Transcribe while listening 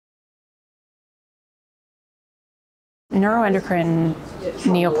Neuroendocrine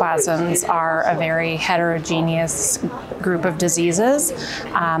neoplasms are a very heterogeneous group of diseases,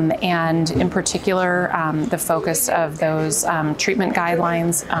 and in particular, the focus of those treatment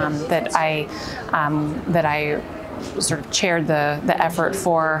guidelines that I sort of chaired the effort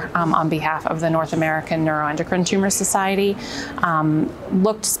for on behalf of the North American Neuroendocrine Tumor Society,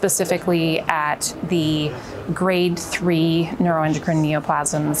 looked specifically at the grade 3 neuroendocrine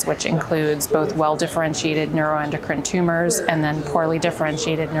neoplasms, which includes both well-differentiated neuroendocrine tumors and then poorly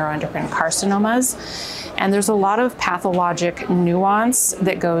differentiated neuroendocrine carcinomas. And there's a lot of pathologic nuance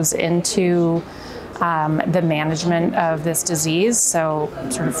that goes into the management of this disease. So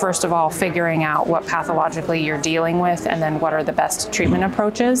sort of first of all, figuring out what pathologically you're dealing with and then what are the best treatment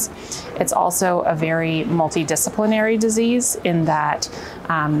approaches. It's also a very multidisciplinary disease in that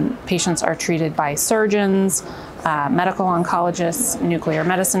patients are treated by surgeons, medical oncologists, nuclear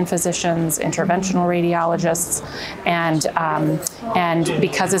medicine physicians, interventional radiologists, and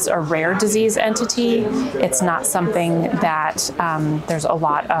because it's a rare disease entity, it's not something that there's a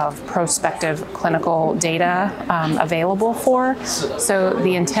lot of prospective clinical data available for. So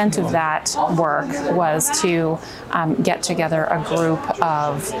the intent of that work was to get together a group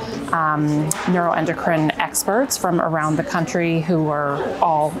of neuroendocrine experts from around the country who were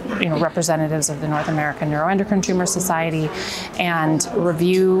all representatives of the North American Neuroendocrine Tumor Society, and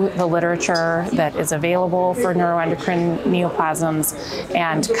review the literature that is available for neuroendocrine neoplasms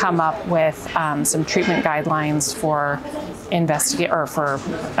and come up with some treatment guidelines for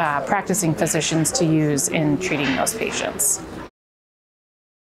practicing physicians to use in treating those patients.